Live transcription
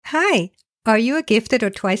Hi, are you a gifted or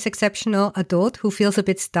twice exceptional adult who feels a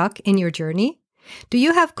bit stuck in your journey? Do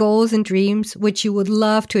you have goals and dreams which you would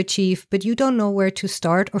love to achieve, but you don't know where to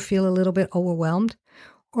start or feel a little bit overwhelmed?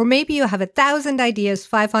 Or maybe you have 1,000 ideas,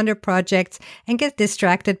 500 projects, and get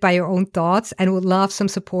distracted by your own thoughts and would love some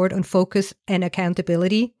support on focus and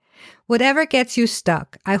accountability? Whatever gets you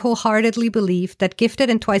stuck, I wholeheartedly believe that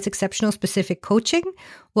Gifted and Twice Exceptional specific coaching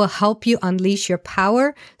will help you unleash your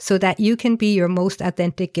power so that you can be your most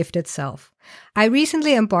authentic gifted self. I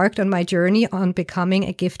recently embarked on my journey on becoming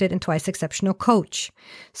a Gifted and Twice Exceptional coach.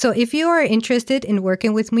 So if you are interested in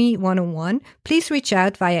working with me one-on-one, please reach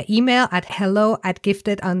out via email at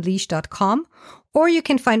hello@giftedunleash.com, or you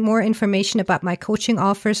can find more information about my coaching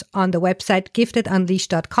offers on the website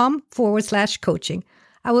giftedunleash.com/coaching.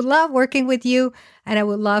 I would love working with you and I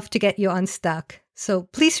would love to get you unstuck. So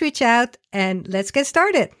please reach out and let's get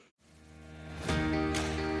started.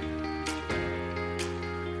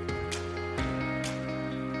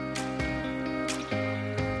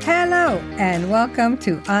 Hello and welcome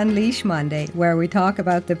to Unleash Monday, where we talk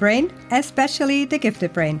about the brain, especially the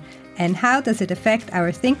gifted brain, and how does it affect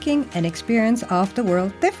our thinking and experience of the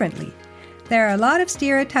world differently. There are a lot of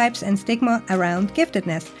stereotypes and stigma around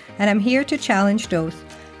giftedness, and I'm here to challenge those.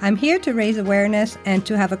 I'm here to raise awareness and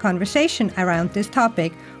to have a conversation around this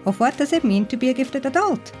topic of what does it mean to be a gifted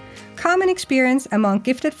adult. Common experience among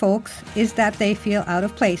gifted folks is that they feel out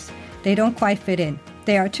of place. They don't quite fit in.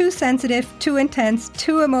 They are too sensitive, too intense,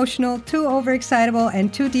 too emotional, too overexcitable,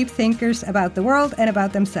 and too deep thinkers about the world and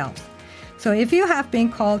about themselves. So if you have been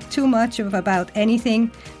called too much of about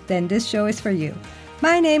anything, then this show is for you.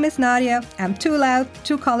 My name is Nadia. I'm too loud,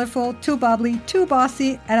 too colorful, too bubbly, too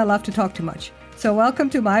bossy, and I love to talk too much. So welcome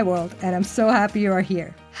to my world, and I'm so happy you are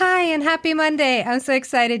here. Hi, and happy Monday. I'm so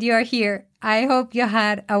excited you are here. I hope you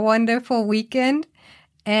had a wonderful weekend,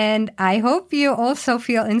 and I hope you also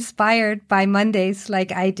feel inspired by Mondays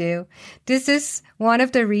like I do. This is one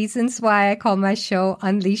of the reasons why I call my show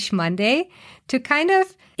Unleash Monday, to kind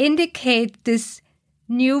of indicate this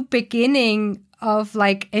new beginning of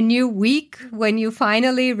like a new week when you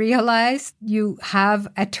finally realize you have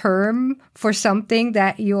a term for something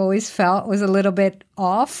that you always felt was a little bit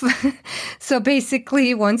off. So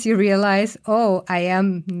basically, once you realize, oh, I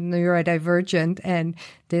am neurodivergent and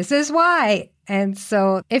this is why. And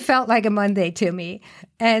so it felt like a Monday to me.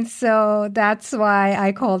 And so that's why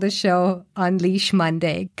I call the show Unleash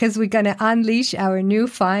Monday, because we're going to unleash our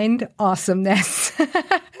newfound awesomeness.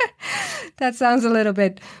 That sounds a little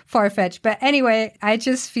bit far-fetched. But anyway, I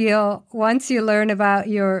just feel once you learn about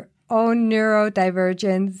your own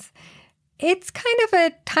neurodivergence, it's kind of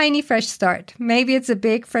a tiny fresh start. Maybe it's a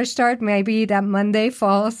big fresh start. Maybe that Monday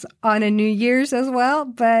falls on a New Year's as well,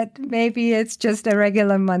 but maybe it's just a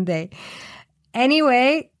regular Monday.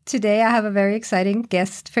 Anyway, today I have a very exciting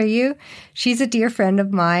guest for you. She's a dear friend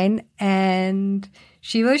of mine, and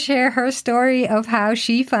she will share her story of how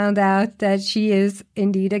she found out that she is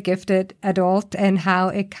indeed a gifted adult and how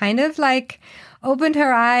it kind of like opened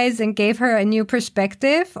her eyes and gave her a new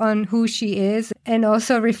perspective on who she is, and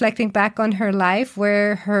also reflecting back on her life,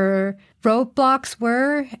 where her roadblocks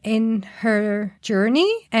were in her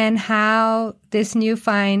journey and how this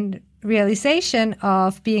newfound realization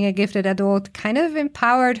of being a gifted adult kind of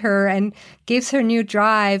empowered her and gives her new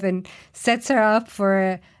drive and sets her up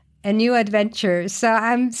for a new adventure. So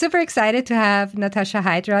I'm super excited to have Natasha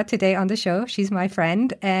Hydra today on the show. She's my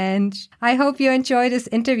friend, and I hope you enjoy this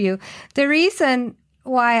interview. The reason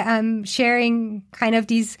why I'm sharing kind of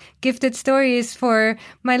these gifted stories for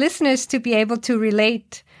my listeners to be able to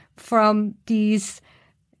relate from these,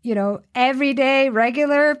 everyday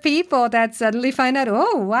regular people that suddenly find out,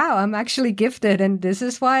 oh, wow, I'm actually gifted. And this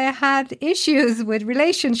is why I had issues with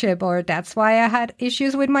relationship, or that's why I had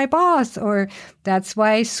issues with my boss, or that's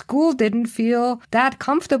why school didn't feel that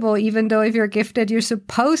comfortable, even though if you're gifted, you're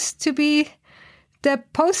supposed to be the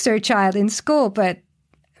poster child in school. But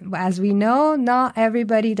as we know, not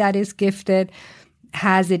everybody that is gifted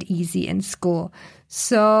has it easy in school.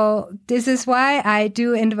 So this is why I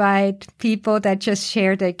do invite people that just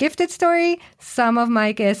share their gifted story. Some of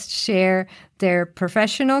my guests share their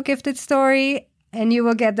professional gifted story, and you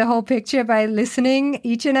will get the whole picture by listening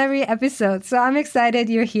each and every episode. So I'm excited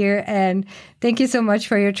you're here, and thank you so much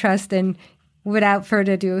for your trust. And without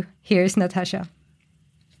further ado, here's Natasha.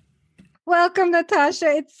 Welcome,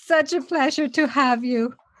 Natasha. It's such a pleasure to have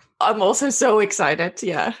you. I'm also so excited,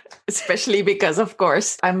 especially because, of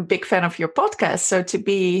course, I'm a big fan of your podcast. So to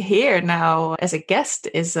be here now as a guest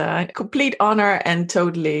is a complete honor and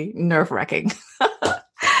totally nerve-wracking.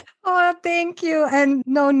 Oh, thank you. And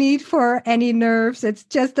no need for any nerves. It's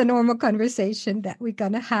just a normal conversation that we're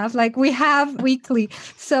going to have, like we have weekly.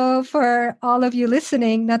 So for all of you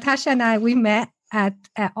listening, Natasha and I, we met at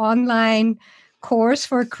an online course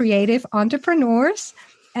for creative entrepreneurs.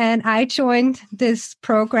 And I joined this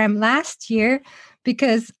program last year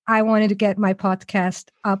because I wanted to get my podcast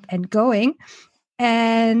up and going.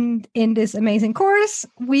 And in this amazing course,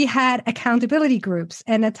 we had accountability groups.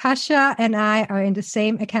 And Natasha and I are in the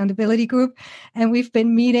same accountability group. And we've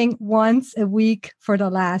been meeting once a week for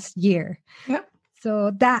the last year. Yep.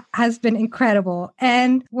 So that has been incredible.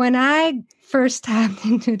 And when I first tapped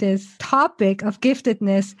into this topic of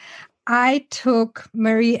giftedness, I took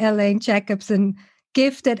Marie-Elaine Jacobson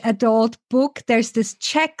Gifted Adult book. There's this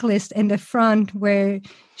checklist in the front where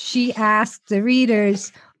she asked the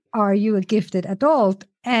readers, are you a gifted adult?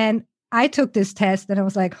 And I took this test and I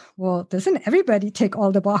was like, well, doesn't everybody tick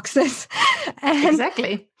all the boxes? And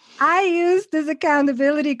exactly. I used this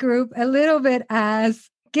accountability group a little bit as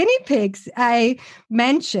guinea pigs. I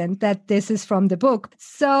mentioned that this is from the book.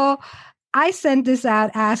 So I sent this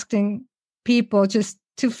out asking people just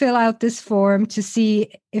to fill out this form to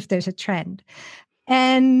see if there's a trend.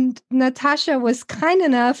 And Natasha was kind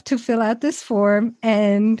enough to fill out this form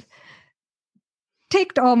and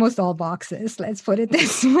ticked almost all boxes, let's put it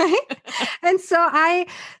this way. And so I,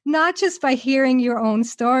 not just by hearing your own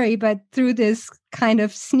story, but through this kind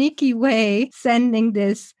of sneaky way, sending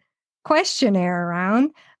this questionnaire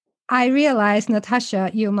around, I realized,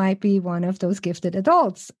 Natasha, you might be one of those gifted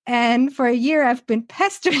adults. And for a year, I've been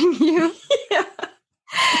pestering you. Yeah.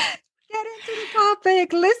 Get into the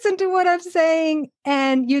topic, listen to what I'm saying.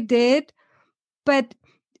 And you did. But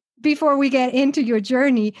before we get into your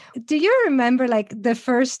journey, do you remember like the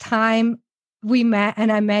first time we met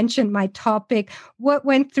and I mentioned my topic? What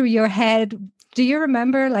went through your head? Do you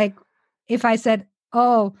remember like if I said,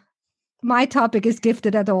 oh, my topic is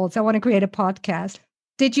gifted adults, I want to create a podcast?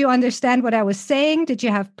 Did you understand what I was saying? Did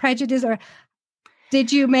you have prejudice or did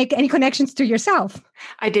you make any connections to yourself?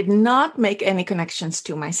 I did not make any connections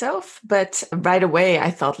to myself, but right away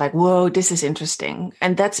I thought like, whoa, this is interesting.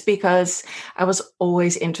 And that's because I was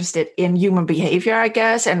always interested in human behavior, I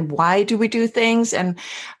guess, and why do we do things? And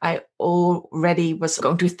I already was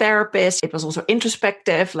going to therapists. It was also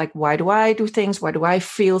introspective, like, why do I do things? Why do I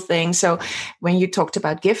feel things? So when you talked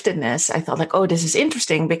about giftedness, I thought like, oh, this is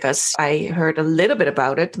interesting because I heard a little bit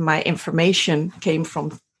about it. My information came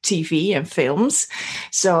from TV and films.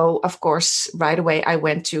 So, of course, right away, I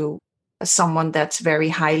went to someone that's very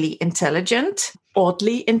highly intelligent,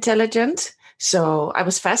 oddly intelligent. So I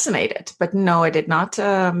was fascinated. But no, I did not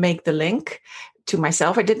make the link to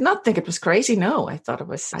myself. I did not think it was crazy. No, I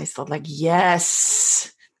thought like,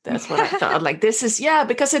 yes. That's what I thought. Like, this is, yeah,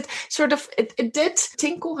 because it sort of, it did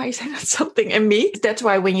tinkle, I said something in me. That's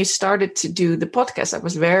why when you started to do the podcast, I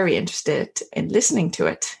was very interested in listening to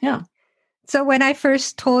it. Yeah. So when I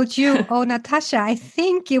first told you, oh, Natasha, I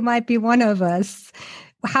think you might be one of us,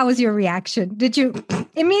 how was your reaction? Did you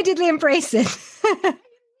immediately embrace it?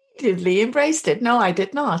 Immediately embraced it. No, I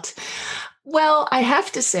did not. Well, I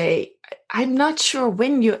have to say, I'm not sure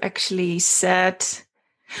when you actually said,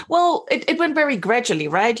 well, it went very gradually,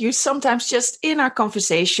 right? You sometimes just in our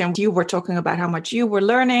conversation, you were talking about how much you were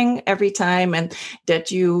learning every time and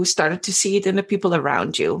that you started to see it in the people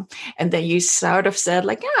around you. And then you sort of said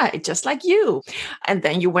like, yeah, it's just like you. And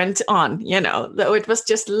then you went on, though it was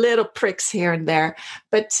just little pricks here and there.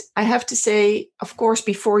 But I have to say, of course,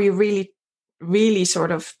 before you really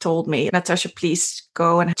sort of told me, Natasha, please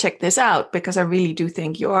go and check this out, because I really do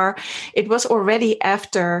think you are. It was already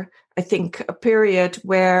after, I think, a period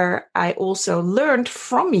where I also learned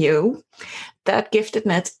from you that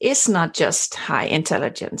giftedness is not just high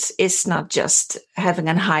intelligence, it's not just having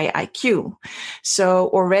a high IQ. So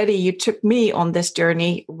already you took me on this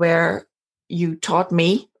journey where you taught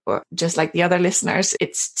me, or just like the other listeners,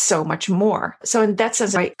 it's so much more. So in that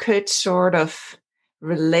sense, I could sort of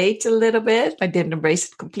relate a little bit. I didn't embrace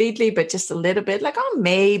it completely, but just a little bit like, oh,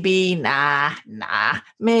 maybe,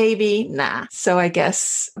 maybe, nah. So I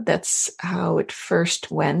guess that's how it first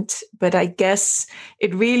went. But I guess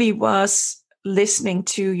it really was listening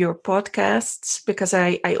to your podcasts, because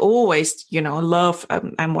I always, love,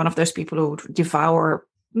 I'm one of those people who devour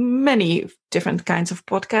many different kinds of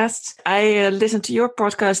podcasts. I listened to your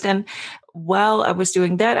podcast, and while I was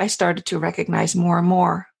doing that, I started to recognize more and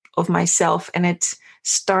more of myself, and it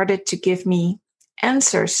started to give me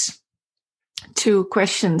answers to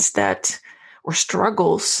questions or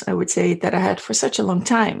struggles, I would say, that I had for such a long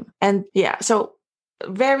time. And yeah, so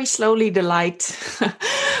very slowly the light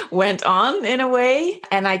went on in a way.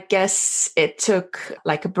 And I guess it took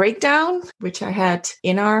like a breakdown, which I had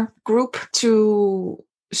in our group, to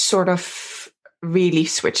sort of really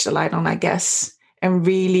switch the light on, I guess, and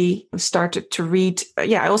really started to read.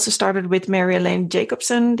 I also started with Mary Elaine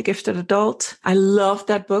Jacobson, The Gifted Adult. I love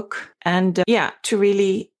that book. And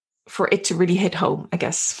for it to really hit home, I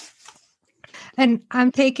guess. And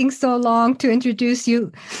I'm taking so long to introduce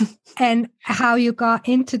you and how you got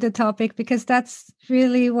into the topic, because that's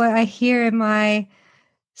really what I hear in my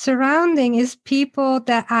surrounding is people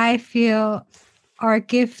that I feel are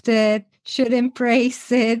gifted, should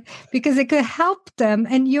embrace it because it could help them.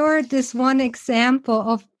 And you're this one example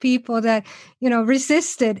of people that,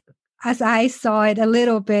 resisted, as I saw it a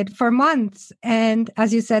little bit, for months. And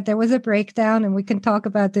as you said, there was a breakdown, and we can talk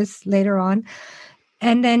about this later on.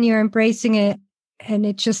 And then you're embracing it, and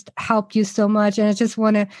it just helped you so much. And I just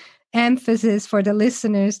want to emphasize for the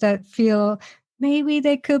listeners that feel maybe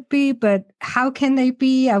they could be, but how can they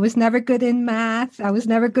be? I was never good in math. I was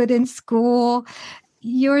never good in school.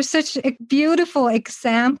 You're such a beautiful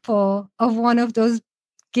example of one of those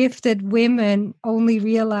gifted women only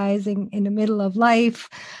realizing in the middle of life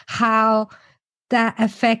how that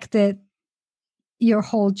affected your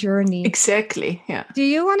whole journey. Exactly. Yeah. Do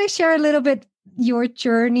you want to share a little bit your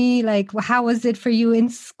journey? Like, how was it for you in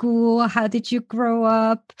school? How did you grow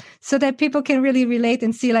up? So that people can really relate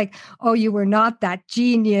and see like, oh, you were not that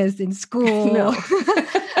genius in school. No.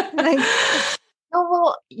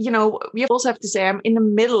 Well, we also have to say I'm in the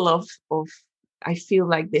middle of I feel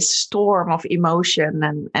like this storm of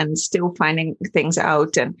emotion and still finding things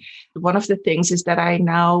out. And one of the things is that I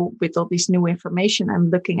now, with all this new information, I'm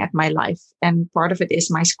looking at my life. And part of it is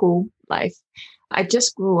my school life. I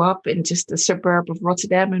just grew up in just a suburb of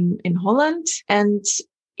Rotterdam in Holland. And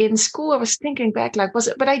in school, I was thinking back,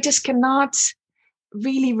 but I just cannot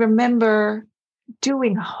really remember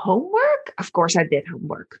doing homework. Of course, I did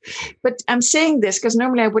homework. But I'm saying this because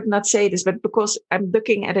normally I would not say this, but because I'm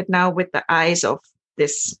looking at it now with the eyes of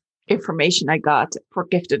this information I got for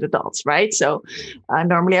gifted adults, right? So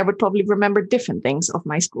normally I would probably remember different things of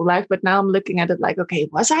my school life, but now I'm looking at it like, okay,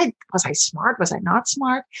 was I smart? Was I not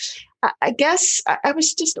smart? I guess I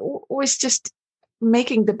was just always just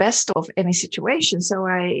making the best of any situation. So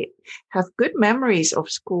I have good memories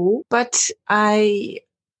of school, but I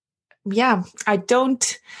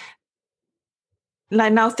don't,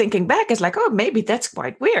 like now thinking back, it's like, oh, maybe that's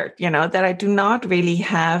quite weird, that I do not really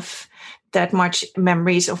have that much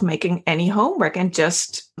memories of making any homework and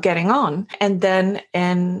just getting on. And then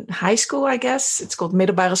in high school, I guess, it's called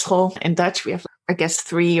middelbare school. In Dutch, we have, I guess,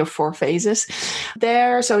 3 or 4 phases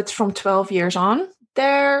there. So it's from 12 years on.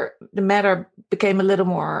 There, the matter became a little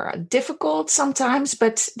more difficult sometimes,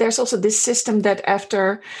 but there's also this system that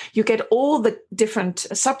after you get all the different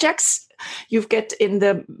subjects, you get in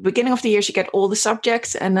the beginning of the years, you get all the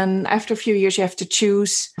subjects. And then after a few years, you have to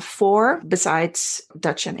choose 4 besides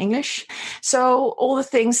Dutch and English. So all the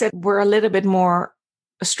things that were a little bit more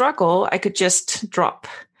a struggle, I could just drop.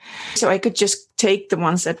 So I could just take the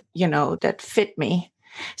ones that, that fit me.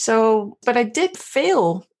 So, but I did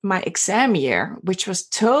fail my exam year, which was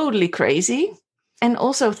totally crazy. And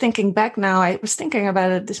also thinking back now, I was thinking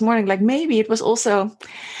about it this morning, like maybe it was also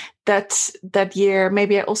that year,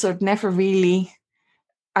 maybe I also never really,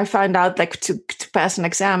 I found out like to pass an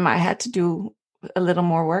exam, I had to do a little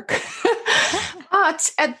more work.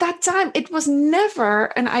 But at that time, it was never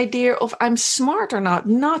an idea of I'm smart or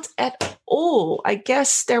not at all. I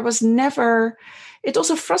guess there was never, it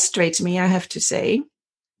also frustrates me, I have to say,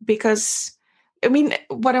 because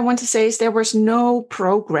what I want to say is there was no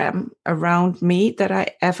program around me that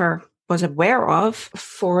I ever was aware of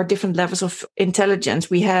for different levels of intelligence.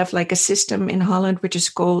 We have like a system in Holland, which is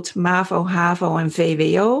called MAVO, HAVO, and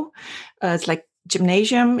VWO. It's like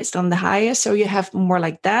gymnasium is on the highest. So you have more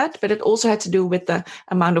like that, but it also had to do with the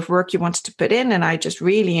amount of work you wanted to put in. And I just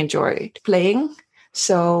really enjoyed playing.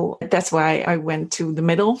 So that's why I went to the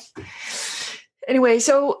middle. Anyway,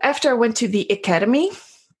 so after I went to the academy,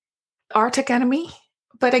 art academy,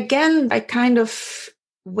 but again, I kind of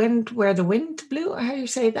went where the wind blew. How do you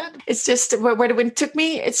say that? It's just where the wind took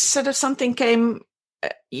me. It's sort of something came,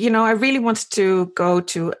 I really wanted to go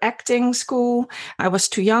to acting school. I was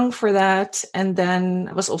too young for that. And then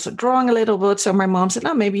I was also drawing a little bit. So my mom said,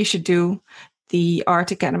 oh, maybe you should do the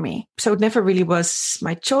art academy. So it never really was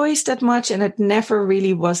my choice that much. And it never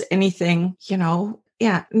really was anything, no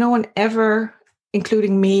one ever,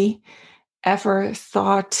 including me, ever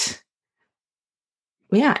thought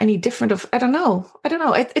any different of, I don't know.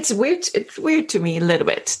 It's weird. It's weird to me a little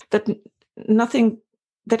bit that nothing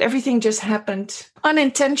that everything just happened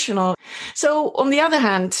unintentional. So on the other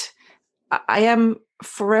hand, I am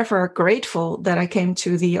forever grateful that I came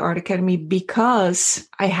to the Art Academy, because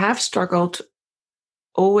I have struggled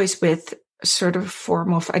always with a sort of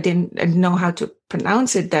form of, I didn't know how to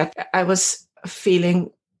pronounce it, that I was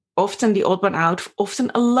feeling often the odd one out,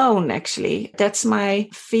 often alone, actually. That's my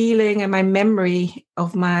feeling, and my memory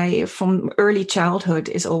of from early childhood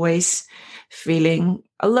is always feeling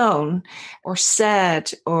alone or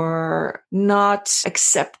sad or not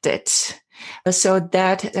accepted. So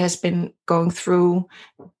that has been going through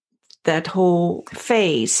that whole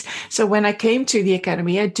phase. So when I came to the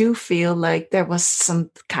Academy, I do feel like there was some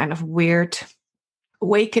kind of weird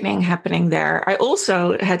awakening happening there. I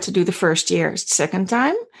also had to do the first year, second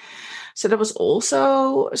time. So that was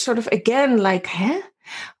also sort of, again, like, huh?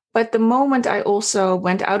 But the moment I also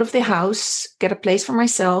went out of the house, get a place for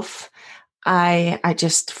myself, I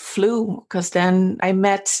just flew, because then I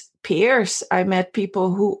met peers. I met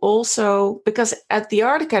people who also, because at the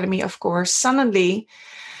Art Academy, of course, suddenly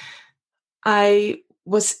I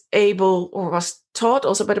was able, or was taught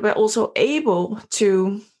also, but also able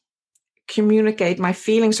to communicate my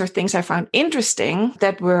feelings or things I found interesting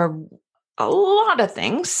that were a lot of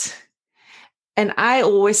things. And I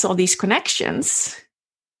always saw these connections,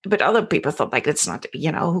 but other people thought, like, it's not,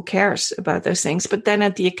 who cares about those things? But then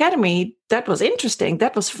at the Academy, that was interesting.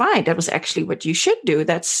 That was fine. That was actually what you should do.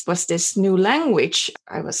 Was this new language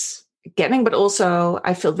I was getting, but also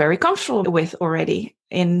I feel very comfortable with already.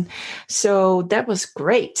 So that was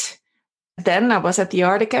great. Then I was at the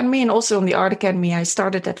Art Academy, and also in the Art Academy, I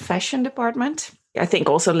started at fashion department. I think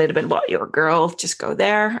also a little bit, well, you're a girl, just go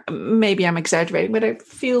there. Maybe I'm exaggerating, but I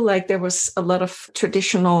feel like there was a lot of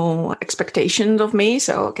traditional expectations of me.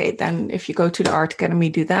 So, okay, then if you go to the Art Academy,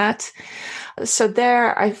 do that. So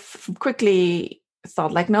there I quickly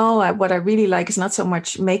thought, like, no, what I really like is not so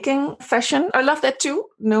much making fashion. I love that too.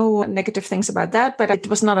 No negative things about that, but it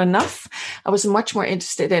was not enough. I was much more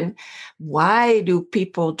interested in, why do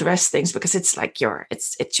people dress things? Because it's like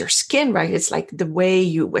it's your skin, right? It's like the way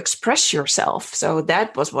you express yourself. So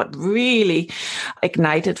that was what really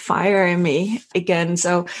ignited fire in me again.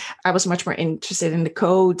 So I was much more interested in the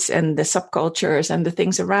codes and the subcultures and the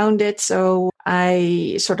things around it. So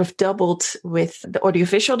I sort of doubled with the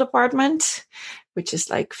audiovisual department, which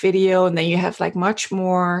is like video. And then you have like much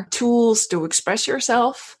more tools to express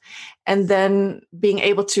yourself. And then being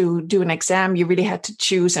able to do an exam, you really had to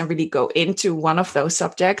choose and really go into one of those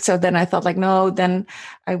subjects. So then I thought, like, no, then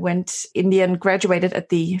I went in the end, graduated at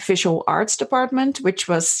the visual arts department, which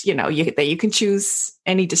was, that you can choose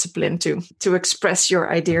any discipline to express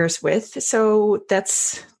your ideas with. So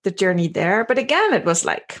that's the journey there. But again, it was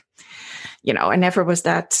like, I never was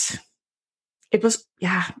that. It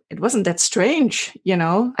wasn't that strange,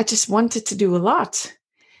 I just wanted to do a lot.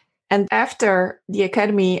 And after the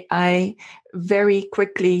Academy, I very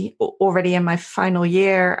quickly, already in my final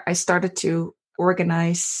year, I started to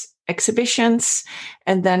organize exhibitions.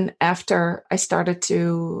 And then after, I started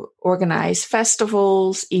to organize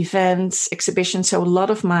festivals, events, exhibitions. So a lot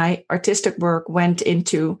of my artistic work went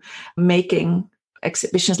into making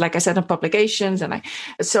exhibitions, like I said, and publications. And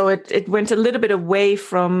so it went a little bit away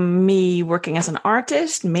from me working as an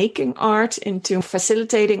artist, making art, into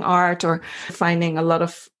facilitating art or finding a lot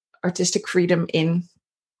of artistic freedom in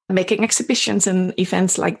making exhibitions and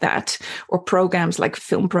events like that, or programs like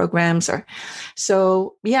film programs.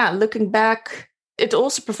 Looking back, it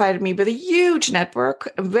also provided me with a huge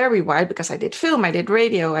network, very wide, because I did film, I did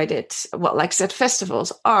radio, I did, like I said,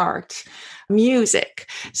 festivals, art, music.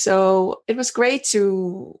 So it was great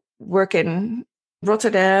to work in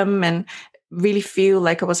Rotterdam and really feel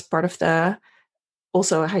like I was part of the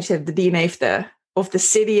DNA of the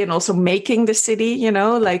city, and also making the city,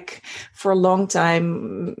 like for a long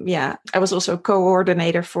time. Yeah. I was also a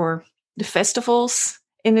coordinator for the festivals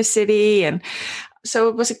in the city. And so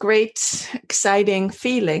it was a great, exciting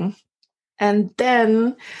feeling. And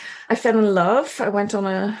then I fell in love. I went on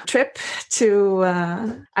a trip to,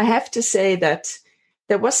 I have to say that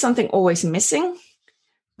there was something always missing.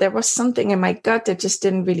 There was something in my gut that just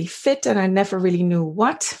didn't really fit, and I never really knew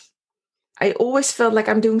what. I always felt like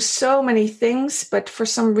I'm doing so many things, but for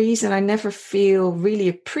some reason, I never feel really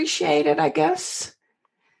appreciated, I guess.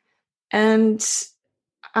 And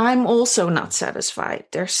I'm also not satisfied.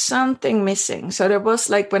 There's something missing. So there was,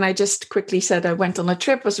 like, when I just quickly said I went on a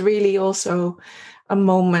trip, was really also a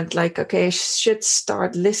moment like, okay, I should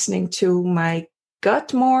start listening to my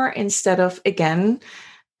gut more, instead of, again,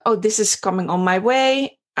 oh, this is coming on my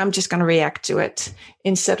way, I'm just going to react to it,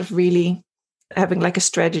 instead of really having like a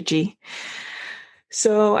strategy.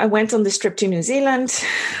 So I went on this trip to New Zealand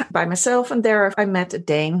by myself, and there I met a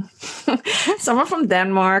Dane, someone from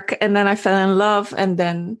Denmark, and then I fell in love. And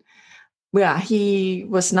then, yeah, he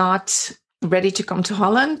was not ready to come to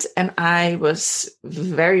Holland, and I was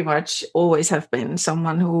very much always have been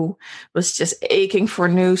someone who was just aching for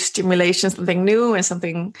new stimulation, something new and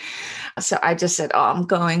something. So I just said, "Oh, I'm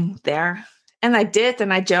going there," and I did,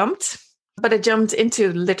 and I jumped. But I jumped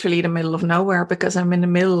into literally the middle of nowhere because I'm in the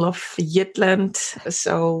middle of Jutland,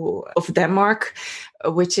 so of Denmark,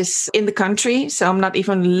 which is in the country. So I'm not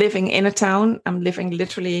even living in a town. I'm living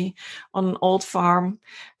literally on an old farm.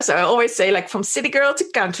 So I always say like from city girl to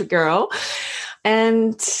country girl.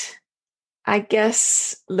 And I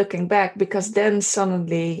guess looking back, because then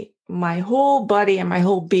suddenly my whole body and my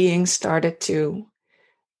whole being started to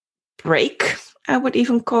break, I would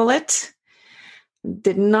even call it.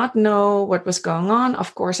 Did not know what was going on.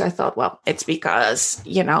 Of course, I thought, well, it's because,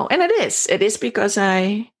 and it is because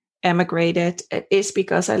I emigrated. It is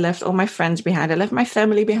because I left all my friends behind. I left my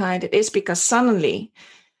family behind. It is because suddenly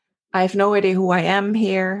I have no idea who I am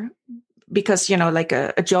here. Because, like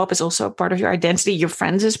a job is also a part of your identity. Your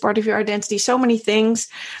friends is part of your identity. So many things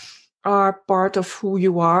are part of who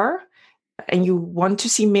you are. And you want to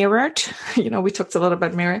see mirrored. We talked a lot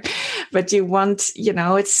about mirror, but you want,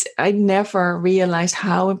 I never realized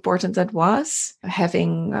how important that was,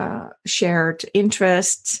 having shared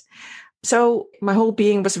interests. So my whole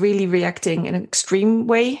being was really reacting in an extreme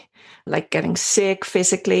way, like getting sick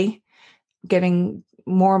physically, getting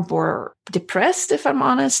more and more depressed, if I'm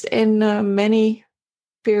honest, in many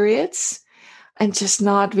periods. And just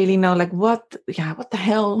not really know like what the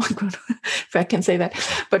hell, if I can say that,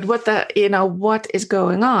 but what is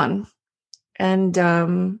going on. And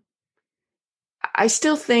I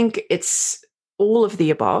still think it's all of the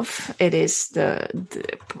above. It is the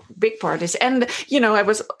big part is, and I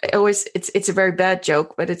was always, it's a very bad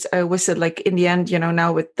joke, but I always said like in the end,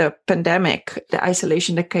 now with the pandemic, the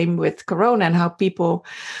isolation that came with Corona and how people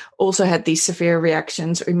also had these severe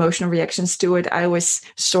reactions or emotional reactions to it. I always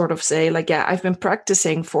sort of say like, yeah, I've been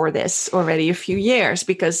practicing for this already a few years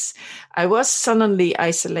because I was suddenly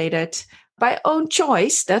isolated by own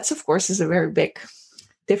choice. That's of course is a very big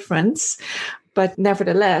difference, but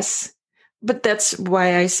nevertheless. But that's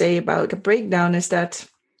why I say about a breakdown is that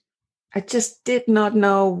I just did not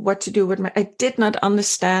know what to do with I did not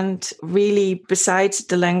understand really, besides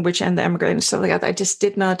the language and the immigrant and stuff like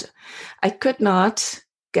that. I could not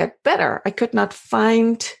get better. I could not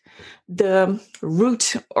find the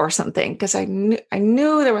root or something because I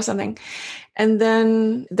knew there was something. And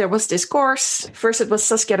then there was this course. First, it was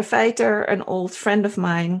Saskia de Feiter, an old friend of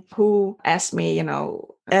mine, who asked me, and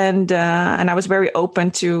I was very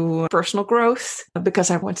open to personal growth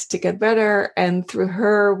because I wanted to get better. And through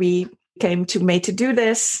her, we came to Made to Do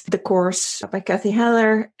This, the course by Kathy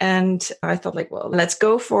Heller. And I thought like, well, let's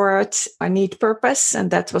go for it. I need purpose.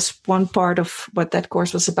 And that was one part of what that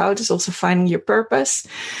course was about, is also finding your purpose.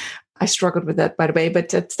 I struggled with that, by the way, but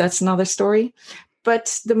that's another story.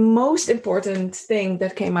 But the most important thing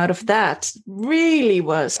that came out of that really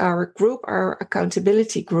was our group, our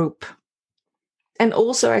accountability group. And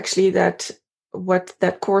also actually that what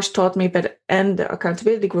that course taught me, and the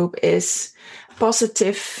accountability group is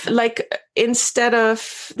positive. Like instead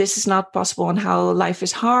of this is not possible and how life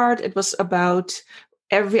is hard, it was about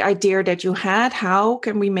every idea that you had. How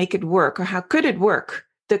can we make it work, or how could it work?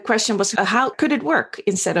 The question was, how could it work,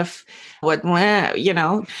 instead of what,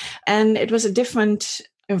 and it was a different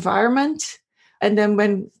environment. And then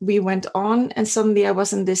when we went on and suddenly I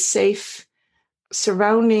was in this safe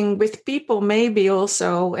surrounding with people, maybe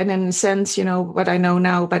also, and in a sense, what I know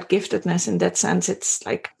now about giftedness, in that sense, it's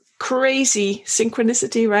like crazy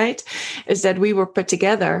synchronicity, right? Is that we were put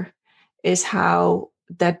together, is how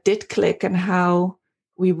that did click, and how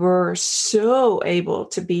we were so able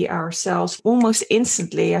to be ourselves almost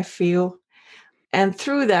instantly, I feel. And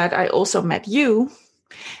through that, I also met you,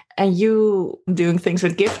 and you doing things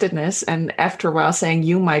with giftedness. And after a while saying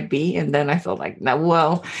you might be. And then I thought like, no,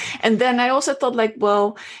 well, and then I also thought like,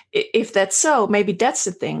 well, if that's so, maybe that's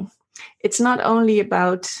the thing. It's not only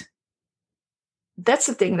about, that's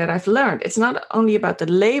the thing that I've learned. It's not only about the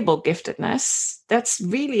label giftedness. That's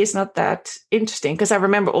really is not that interesting. Because I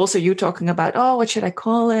remember also you talking about, oh, what should I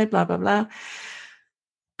call it? Blah, blah, blah.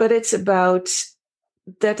 But it's about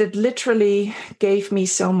that it literally gave me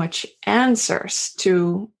so much answers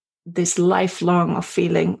to this lifelong of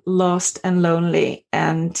feeling lost and lonely,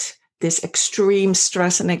 and this extreme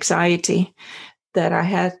stress and anxiety that I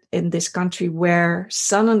had in this country, where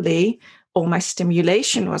suddenly all my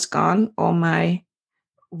stimulation was gone, all my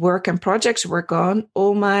work and projects were gone,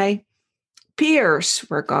 all my peers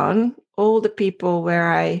were gone, all the people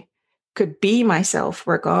where I could be myself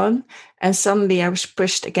were gone. And suddenly I was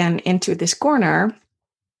pushed again into this corner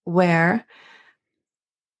where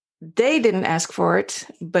they didn't ask for it,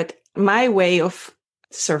 but my way of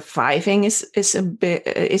surviving is a bit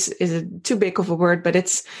is too big of a word, but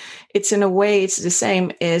it's in a way it's the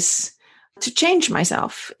same, is to change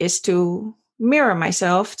myself, is to mirror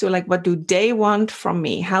myself to like, what do they want from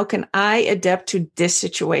me? How can I adapt to this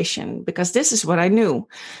situation? Because this is what I knew.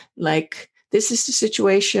 Like, this is the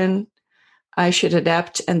situation, I should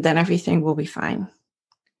adapt, and then everything will be fine.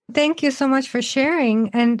 Thank you so much for sharing.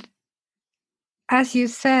 And as you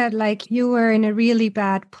said, like, you were in a really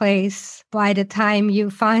bad place by the time you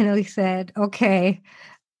finally said, okay,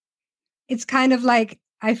 it's kind of like,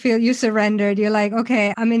 I feel you surrendered. You're like,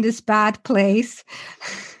 okay, I'm in this bad place.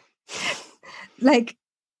 Like,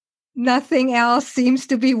 nothing else seems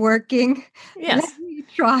to be working. Yes. Let me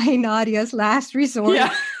try Nadia's last resort.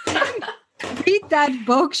 Yeah. Read that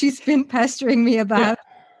book she's been pestering me about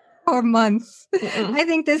for months. I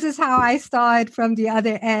think this is how I saw it from the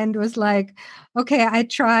other end, was like, okay, I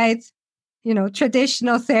tried,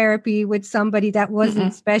 traditional therapy with somebody that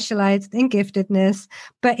wasn't specialized in giftedness,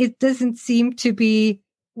 but it doesn't seem to be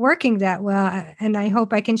working that well. And I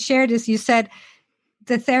hope I can share this. You said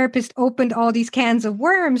the therapist opened all these cans of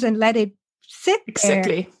worms and let it sit there.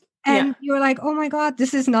 Exactly. And you were like, oh my God,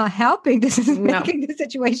 this is not helping. This is making the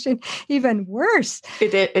situation even worse.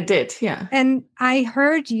 It did, yeah. And I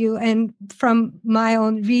heard you, and from my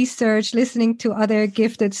own research, listening to other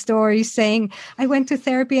gifted stories, saying, I went to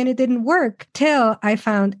therapy and it didn't work till I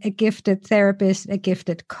found a gifted therapist, a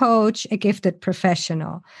gifted coach, a gifted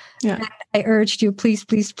professional. Yeah. And I urged you, please,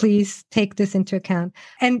 please, please take this into account.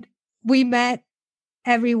 And we met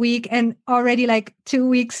every week, and already like 2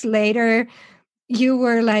 weeks later, you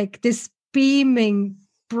were like this beaming,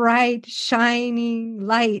 bright, shining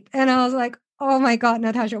light. And I was like, oh my God,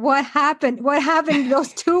 Natasha, what happened? What happened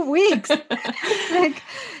those 2 weeks? Like,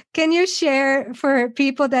 can you share for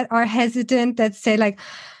people that are hesitant, that say like,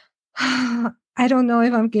 I don't know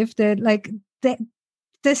if I'm gifted, like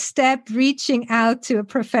the step reaching out to a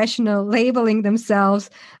professional, labeling themselves,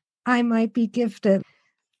 I might be gifted.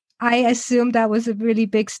 I assume that was a really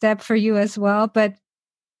big step for you as well, but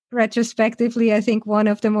retrospectively, I think one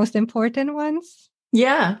of the most important ones.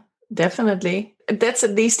 Yeah, definitely. That's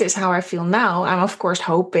at least is how I feel now. I'm of course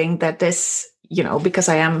hoping that this, because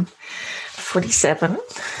I am 47,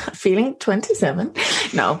 feeling 27.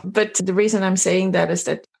 No, but the reason I'm saying that is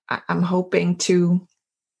that I'm hoping to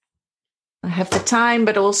have the time,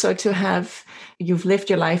 but also to have, you've lived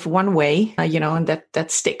your life one way, and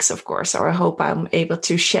that sticks, of course. Or I hope I'm able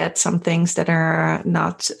to shed some things that are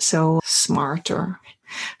not so smart or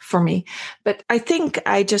for me. But I think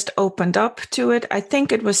I just opened up to it. I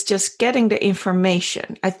think it was just getting the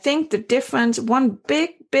information. I think the difference, one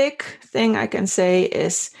big thing I can say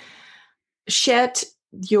is shed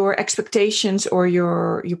your expectations or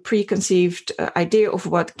your preconceived idea of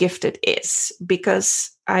what gifted is,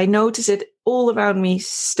 because I notice it all around me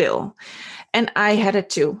still. And I had it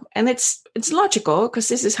too. And it's logical, because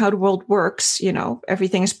this is how the world works.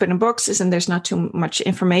 Everything is put in boxes and there's not too much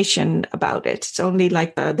information about it. It's only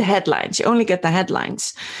like the headlines. You only get the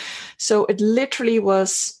headlines. So it literally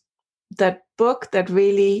was that book that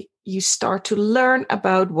really you start to learn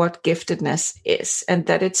about what giftedness is, and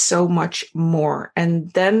that it's so much more.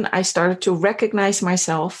 And then I started to recognize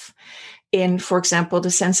myself in, for example,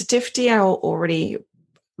 the sensitivity. I already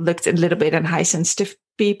looked a little bit at high sensitive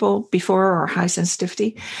people before, or high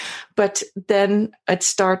sensitivity, but then it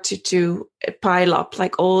started to pile up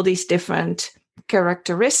like all these different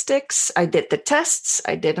characteristics. I did the tests.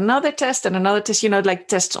 I did another test and another test, like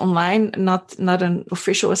tests online, not an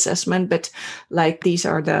official assessment, but like these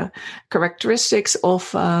are the characteristics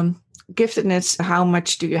of giftedness. How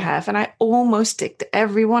much do you have? And I almost ticked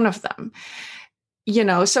every one of them.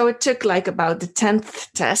 So it took like about the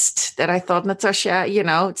 10th test that I thought,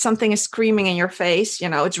 Natasha, something is screaming in your face,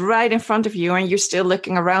 it's right in front of you and you're still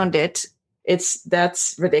looking around it.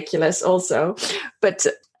 That's ridiculous also. But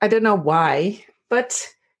I don't know why. But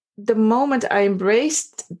the moment I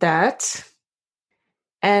embraced that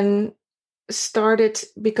and started,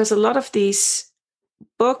 because a lot of these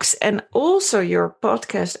books and also your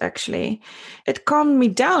podcast, actually, it calmed me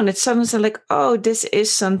down. It suddenly like, oh, this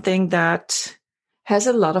is something that has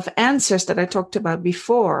a lot of answers that I talked about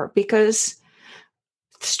before, because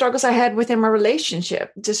the struggles I had within my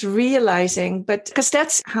relationship, just realizing, but because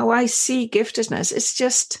that's how I see giftedness.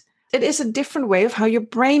 It is a different way of how your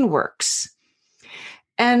brain works.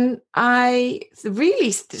 And I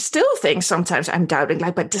really still think sometimes I'm doubting,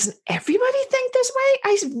 like, but doesn't everybody think this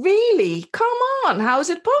way? Come on, how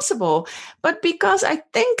is it possible? But because I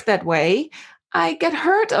think that way, I get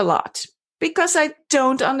hurt a lot because I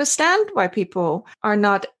don't understand why people are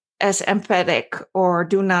not as empathic or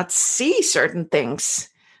do not see certain things.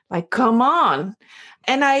 Like, come on.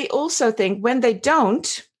 And I also think when they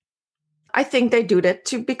don't, I think they do that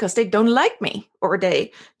too because they don't like me or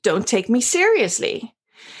they don't take me seriously.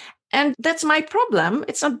 And that's my problem.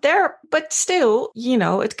 It's not there, but still,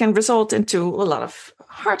 it can result into a lot of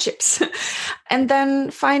hardships. And then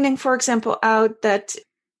finding, for example, out that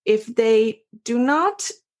if they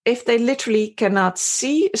literally cannot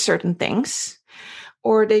see certain things,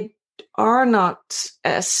 or they are not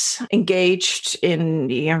as engaged in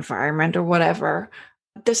the environment or whatever,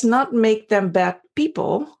 does not make them bad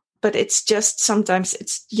people. But it's just sometimes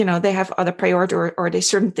they have other priority or there's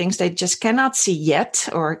certain things they just cannot see yet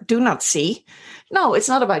or do not see. No, it's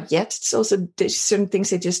not about yet. It's also certain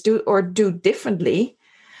things they just do or do differently.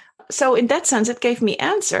 So in that sense, it gave me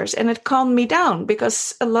answers and it calmed me down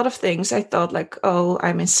because a lot of things I thought like, oh,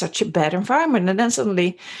 I'm in such a bad environment. And then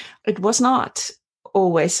suddenly it was not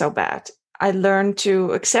always so bad. I learned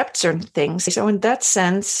to accept certain things. So in that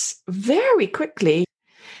sense, very quickly,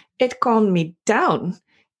 it calmed me down.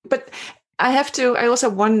 But I also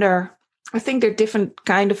wonder, I think there are different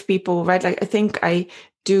kind of people, right? Like I think I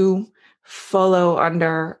do follow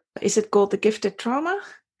under, is it called the gifted trauma?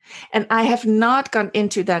 And I have not gone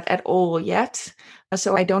into that at all yet.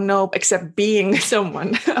 So I don't know, except being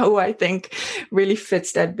someone who I think really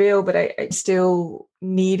fits that bill, but I'm still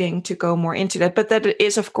needing to go more into that. But that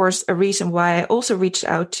is, of course, a reason why I also reached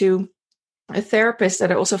out to a therapist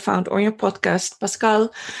that I also found on your podcast,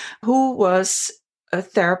 Pascal, who was a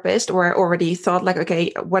therapist, or I already thought like,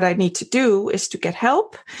 okay, what I need to do is to get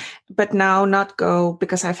help, but now not go,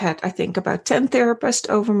 because I've had, I think, about 10 therapists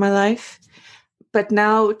over my life, but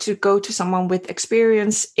now to go to someone with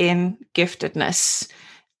experience in giftedness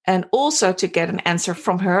and also to get an answer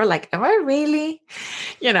from her, like, am I really,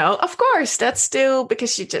 of course, that's still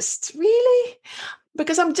because you just really,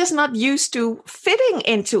 because I'm just not used to fitting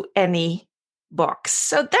into any box.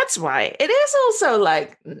 So that's why it is also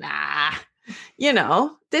like, nah.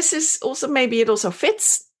 This is also, maybe it also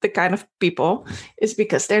fits the kind of people is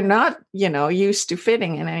because they're not, used to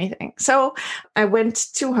fitting in anything. So I went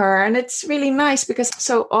to her and it's really nice because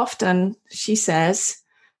so often she says,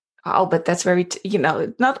 oh, but that's very,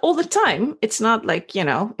 not all the time. It's not like,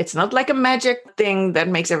 it's not like a magic thing that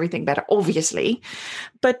makes everything better, obviously.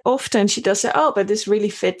 But often she does say, oh, but this really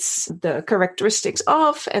fits the characteristics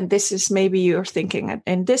of, and this is maybe you're thinking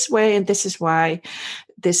in this way, and this is why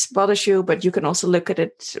this bothers you, but you can also look at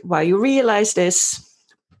it while you realize this.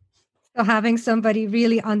 So having somebody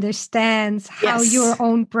really understands how your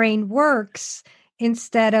own brain works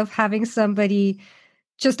instead of having somebody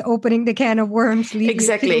just opening the can of worms, leading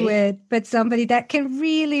you to it, but somebody that can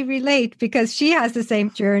really relate because she has the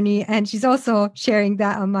same journey and she's also sharing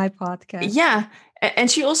that on my podcast. Yeah.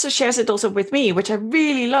 And she also shares it also with me, which I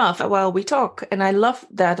really love while we talk. And I love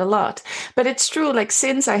that a lot. But it's true, like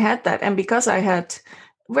since I had that and because I had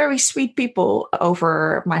very sweet people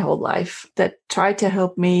over my whole life that tried to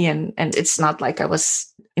help me. And it's not like I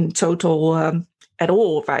was in total, at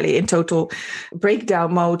all, really, in total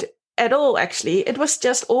breakdown mode at all, actually. It was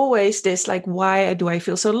just always this, like, why do I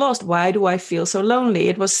feel so lost? Why do I feel so lonely?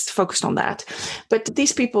 It was focused on that. But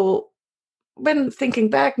these people, when thinking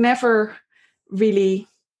back, never really,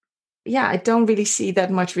 I don't really see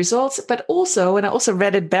that much results. But also, and I also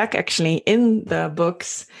read it back actually in the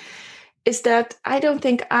books, is that I don't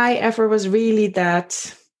think I ever was really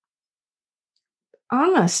that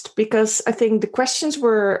honest, because I think the questions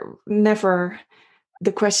were never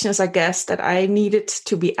the questions, I guess, that I needed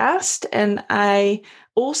to be asked. And I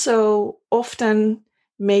also often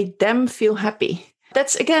made them feel happy.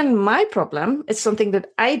 That's, again, my problem. It's something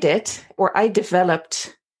that I did or I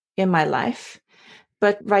developed in my life.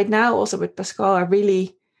 But right now, also with Pascal, I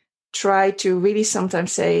really try to really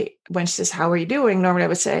sometimes say, when she says, how are you doing? Normally I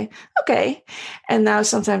would say, okay. And now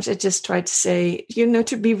sometimes I just try to say,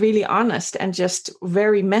 to be really honest and just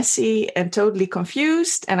very messy and totally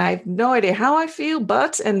confused. And I have no idea how I feel,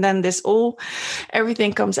 and then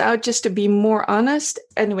everything comes out just to be more honest.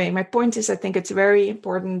 Anyway, my point is, I think it's very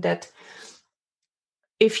important that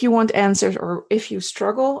if you want answers or if you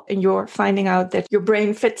struggle and you're finding out that your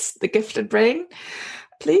brain fits the gifted brain,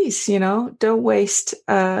 please, don't waste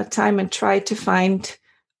time and try to find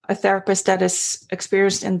a therapist that is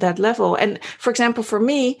experienced in that level. And for example, for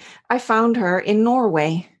me, I found her in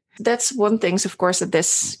Norway. That's one thing, of course, that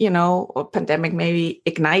this, pandemic maybe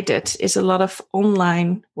ignited is a lot of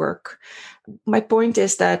online work. My point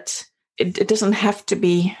is that it doesn't have to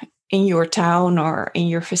be in your town or in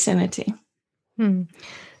your vicinity.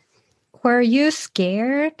 Were you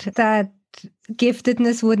scared that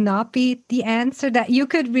giftedness would not be the answer, that you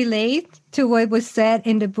could relate to what was said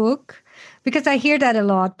in the book? Because I hear that a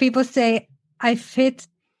lot. People say, I fit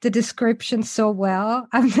the description so well.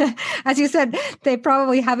 As you said, they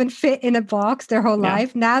probably haven't fit in a box their whole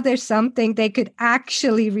life. Now there's something they could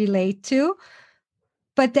actually relate to.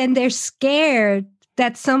 But then they're scared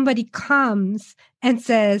that somebody comes and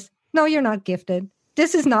says, no, you're not gifted.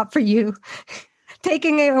 This is not for you.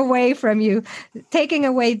 Taking it away from you, taking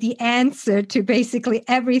away the answer to basically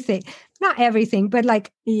everything. Not everything, but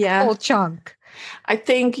like a whole chunk. I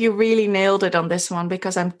think you really nailed it on this one,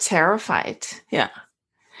 because I'm terrified. Yeah.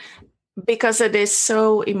 Because it is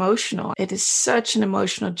so emotional. It is such an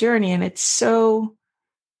emotional journey, and it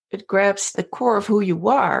grabs the core of who you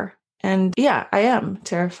are. And I am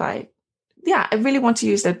terrified. Yeah, I really want to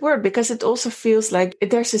use that word because it also feels like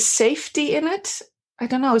there's a safety in it. I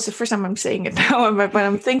don't know, it's the first time I'm saying it now, but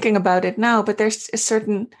I'm thinking about it now, but there's a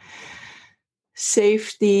certain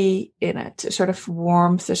safety in it, a sort of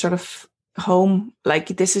warmth, a sort of home, like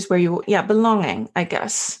this is where you, belonging, I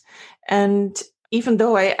guess. And even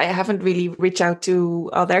though I haven't really reached out to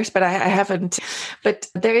others, but I haven't, but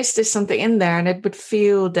there is this something in there, and it would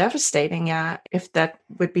feel devastating, if that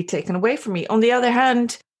would be taken away from me. On the other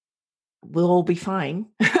hand, we'll all be fine.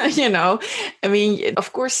 I mean,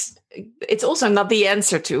 of course, it's also not the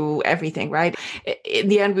answer to everything, right? In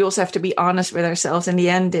the end, we also have to be honest with ourselves. In the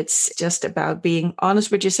end, it's just about being honest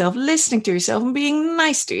with yourself, listening to yourself, and being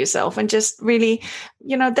nice to yourself, and just really,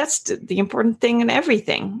 that's the important thing in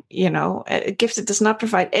everything. A gift that does not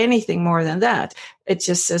provide anything more than that. It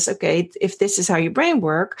just says, okay, if this is how your brain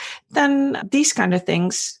works, then these kind of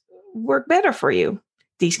things work better for you.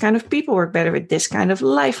 These kind of people work better with this kind of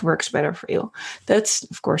life works better for you. That's,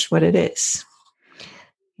 of course, what it is.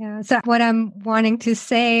 Yeah. So what I'm wanting to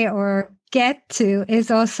say or get to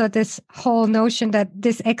is also this whole notion that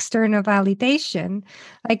this external validation,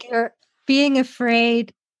 like you're being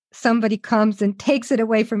afraid somebody comes and takes it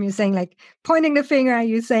away from you, saying, like, pointing the finger at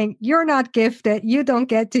you, saying, you're not gifted. You don't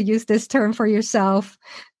get to use this term for yourself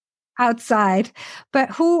outside.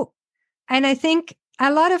 But and I think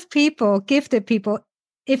a lot of people, gifted people,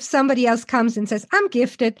 if somebody else comes and says, I'm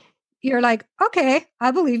gifted, you're like, okay,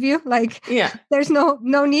 I believe you. Like, there's no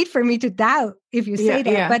need for me to doubt if you say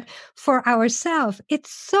that. But for ourselves,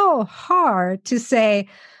 it's so hard to say,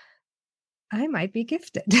 I might be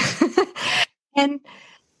gifted. and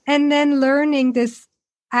then learning this,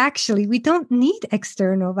 actually, we don't need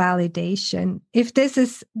external validation. If this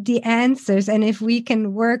is the answers, and if we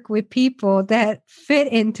can work with people that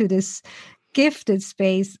fit into this gifted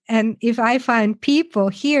space, and if I find people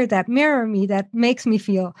here that mirror me, that makes me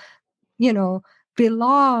feel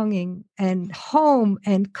belonging and home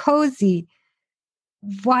and cozy,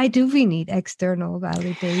 why do we need external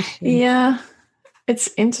validation? Yeah,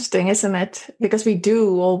 it's interesting, isn't it? Because we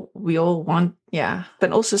all want,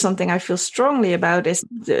 But also something I feel strongly about is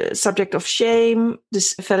the subject of shame.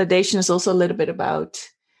 This validation is also a little bit about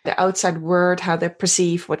the outside world, how they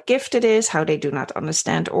perceive what gift it is, how they do not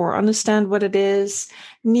understand what it is,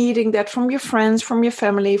 needing that from your friends, from your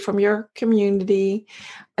family, from your community.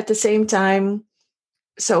 At the same time,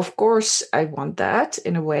 so of course I want that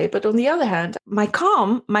in a way, but on the other hand, my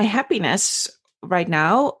calm, my happiness right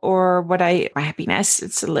now, or my happiness,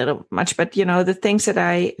 it's a little much, but the things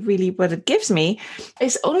that what it gives me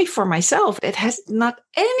is only for myself. It has not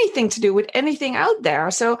anything to do with anything out there.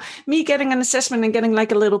 So me getting an assessment and getting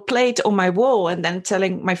like a little plate on my wall, and then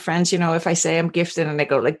telling my friends, if I say I'm gifted and they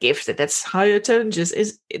go like, gifted, that's high intelligence.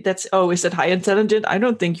 Is that high intelligent? I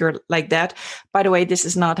don't think you're like that. By the way, this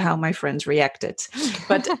is not how my friends reacted.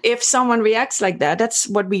 But if someone reacts like that, that's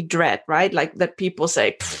what we dread, right? Like that people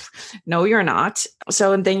say, no, you're not.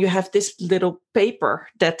 So, and then you have this little paper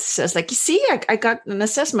that says like, you see, I got an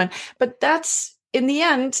assessment, but that's in the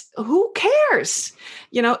end, who cares?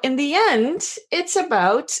 In the end, it's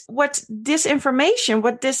about what this information,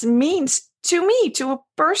 what this means to me, to a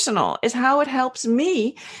personal, is how it helps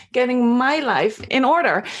me getting my life in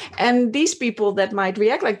order. And these people that might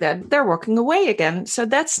react like that, they're walking away again. So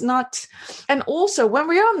that's not, and also when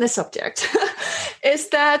we're on this subject, is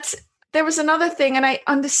that there was another thing, and I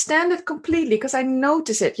understand it completely because I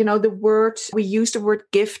notice it, we use the word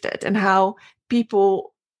gifted, and how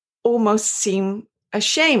people almost seem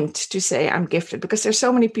ashamed to say I'm gifted, because there's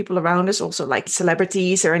so many people around us, also like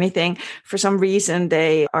celebrities or anything. For some reason,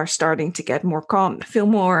 they are starting to get more calm, feel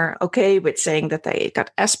more okay with saying that they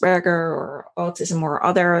got Asperger or autism or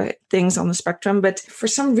other things on the spectrum. But for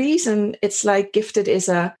some reason, it's like gifted is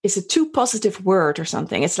a too positive word or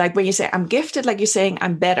something. It's like when you say I'm gifted, like you're saying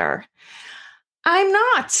I'm better. I'm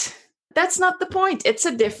not. That's not the point. It's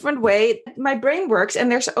a different way my brain works.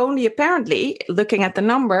 And there's only, apparently, looking at the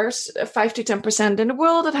numbers, 5 to 10% in the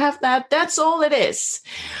world that have that. That's all it is.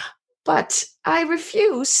 But I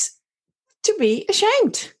refuse to be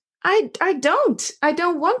ashamed. I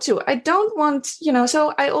don't want to. I don't want,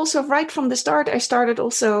 so I also, right from the start, I started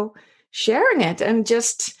also sharing it and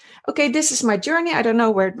just, okay, this is my journey. I don't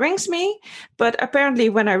know where it brings me. But apparently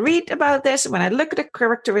when I read about this, when I look at the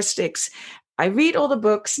characteristics, I read all the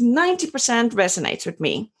books, 90% resonates with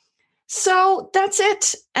me. So that's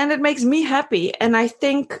it. And it makes me happy. And I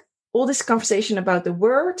think all this conversation about the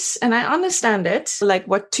words, and I understand it, like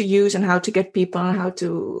what to use and how to get people and how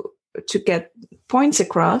to get points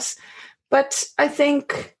across. But I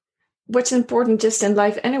think what's important just in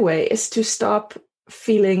life anyway is to stop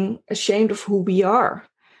feeling ashamed of who we are,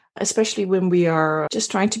 especially when we are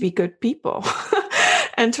just trying to be good people.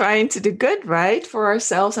 And trying to do good, right, for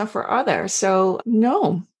ourselves and for others. So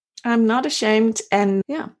no, I'm not ashamed. And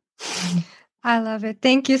yeah. I love it.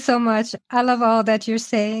 Thank you so much. I love all that you're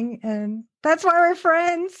saying. And that's why we're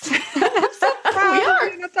friends. I'm so proud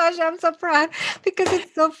of you, Natasha. I'm so proud because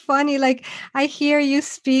it's so funny. Like I hear you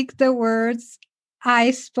speak the words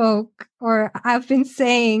I spoke or I've been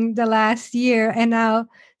saying the last year, and now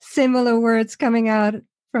similar words coming out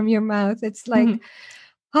from your mouth. It's like,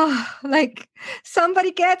 oh, like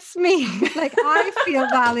somebody gets me. Like I feel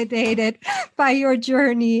validated by your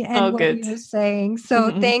journey and what you're saying.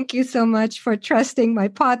 So thank you so much for trusting my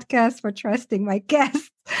podcast, for trusting my guests,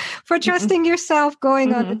 for trusting yourself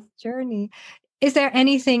going on this journey. Is there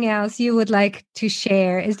anything else you would like to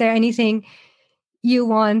share? Is there anything you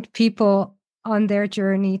want people on their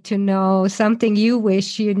journey to know, something you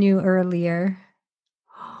wish you knew earlier?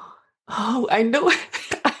 Oh, I know.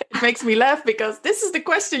 It makes me laugh because this is the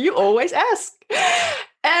question you always ask.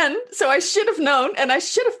 And so I should have known and I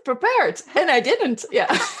should have prepared and I didn't.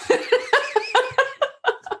 Yeah.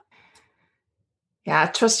 Yeah.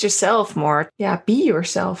 Trust yourself more. Yeah. Be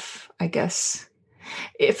yourself, I guess.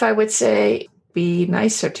 If I would say, be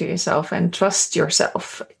nicer to yourself and trust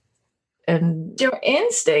yourself and your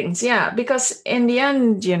instincts. Yeah. Because in the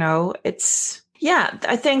end,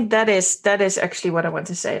 I think that is actually what I want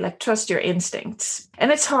to say. Like, trust your instincts.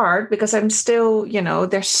 And it's hard because I'm still,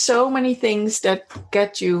 there's so many things that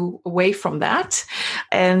get you away from that.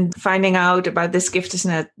 And finding out about this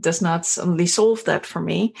giftedness does not suddenly solve that for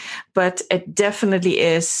me. But it definitely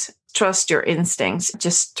is trust your instincts.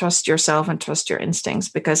 Just trust yourself and trust your instincts,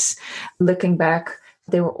 because looking back,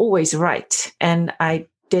 they were always right. And I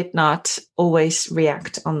did not always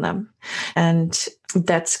react on them. And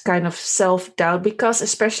that's kind of self-doubt, because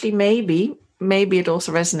especially maybe it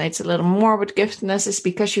also resonates a little more with giftedness, is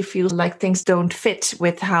because you feel like things don't fit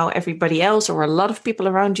with how everybody else or a lot of people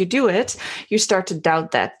around you do it. You start to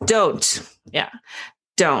doubt that. Don't.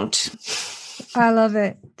 I love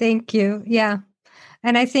it. Thank you. Yeah.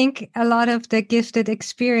 And I think a lot of the gifted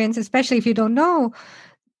experience, especially if you don't know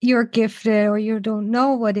you're gifted or you don't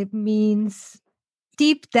know what it means,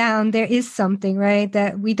 deep down, there is something, right,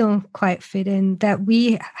 that we don't quite fit in, that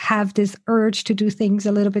we have this urge to do things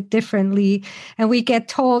a little bit differently. And we get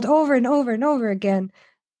told over and over and over again,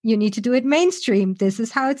 you need to do it mainstream. This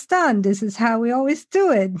is how it's done. This is how we always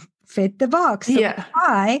do it. Fit the box. So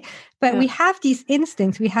why? But we have these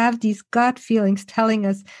instincts. We have these gut feelings telling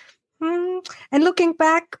us, and looking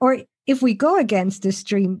back, or if we go against the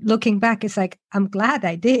stream, looking back, it's like, I'm glad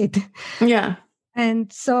I did. Yeah.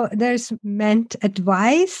 And so there's meant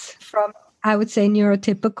advice from, I would say,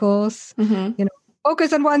 neurotypicals,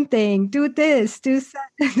 focus on one thing, do this, do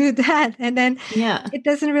that. And then it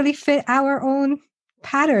doesn't really fit our own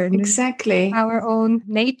pattern. Exactly. Our own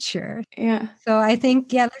nature. Yeah. So I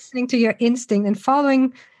think, listening to your instinct and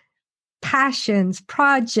following passions,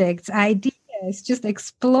 projects, ideas, just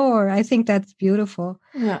explore. I think that's beautiful.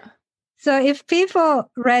 Yeah. So if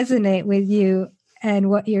people resonate with you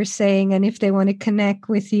and what you're saying, and if they want to connect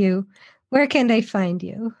with you, where can they find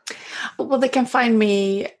you? Well, they can find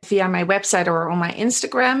me via my website or on my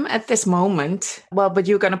Instagram at this moment. Well, but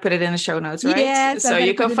you're going to put it in the show notes, right? Yes. So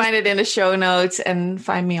you can find it in the show notes and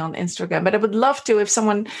find me on Instagram. But I would love to, if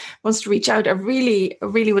someone wants to reach out, I really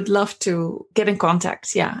would love to get in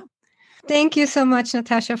contact. Yeah. Thank you so much,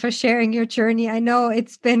 Natasha, for sharing your journey. I know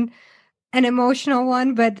it's been an emotional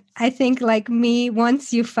one, but I think like me,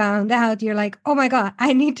 once you found out, you're like, oh my God,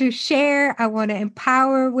 I need to share. I want to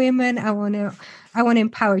empower women. I want to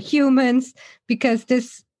empower humans, because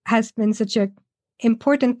this has been such a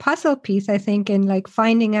important puzzle piece, I think, in like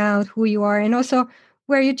finding out who you are and also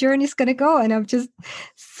where your journey is going to go. And I'm just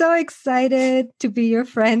so excited to be your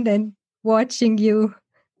friend and watching you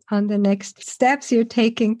on the next steps you're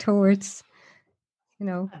taking towards,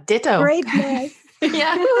 ditto. Greatness.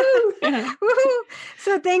 Yeah. Woo-hoo.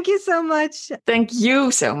 So thank you so much. Thank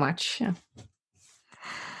you so much. Yeah.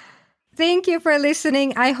 Thank you for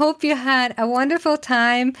listening. I hope you had a wonderful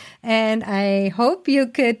time, and I hope you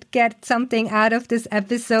could get something out of this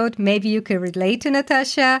episode. Maybe you could relate to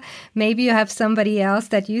Natasha. Maybe you have somebody else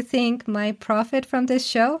that you think might profit from this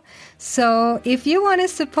show. So if you want to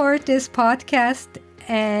support this podcast,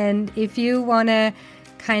 and if you want to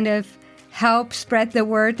kind of help spread the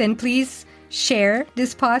word, then please share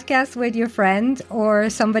this podcast with your friend or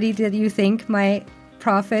somebody that you think might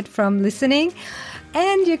profit from listening.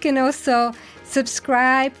 And you can also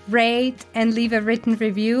subscribe, rate, and leave a written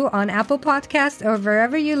review on Apple Podcasts or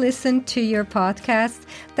wherever you listen to your podcast.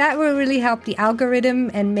 That will really help the algorithm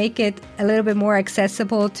and make it a little bit more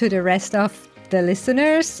accessible to the rest of the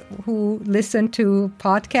listeners who listen to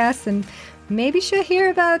podcasts and maybe should hear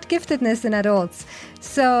about giftedness in adults.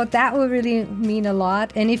 So that will really mean a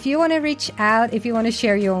lot. And if you want to reach out, if you want to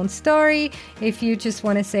share your own story, if you just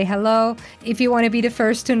want to say hello, if you want to be the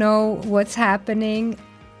first to know what's happening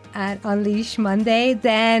at Unleash Monday,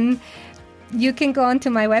 then you can go onto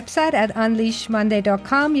my website at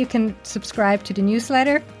unleashmonday.com. You can subscribe to the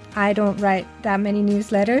newsletter. I don't write that many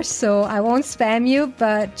newsletters, so I won't spam you,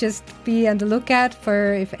 but just be on the lookout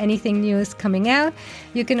for if anything new is coming out.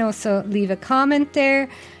 You can also leave a comment there,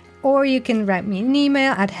 or you can write me an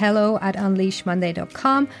email at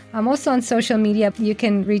hello@unleashmonday.com. I'm also on social media. You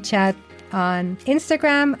can reach out on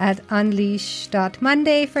Instagram at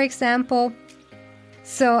unleash.monday, for example.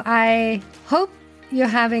 So I hope you're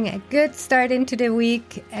having a good start into the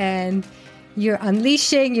week and you're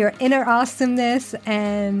unleashing your inner awesomeness.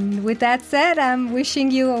 And with that said, I'm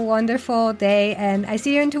wishing you a wonderful day, and I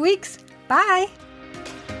see you in 2 weeks. Bye.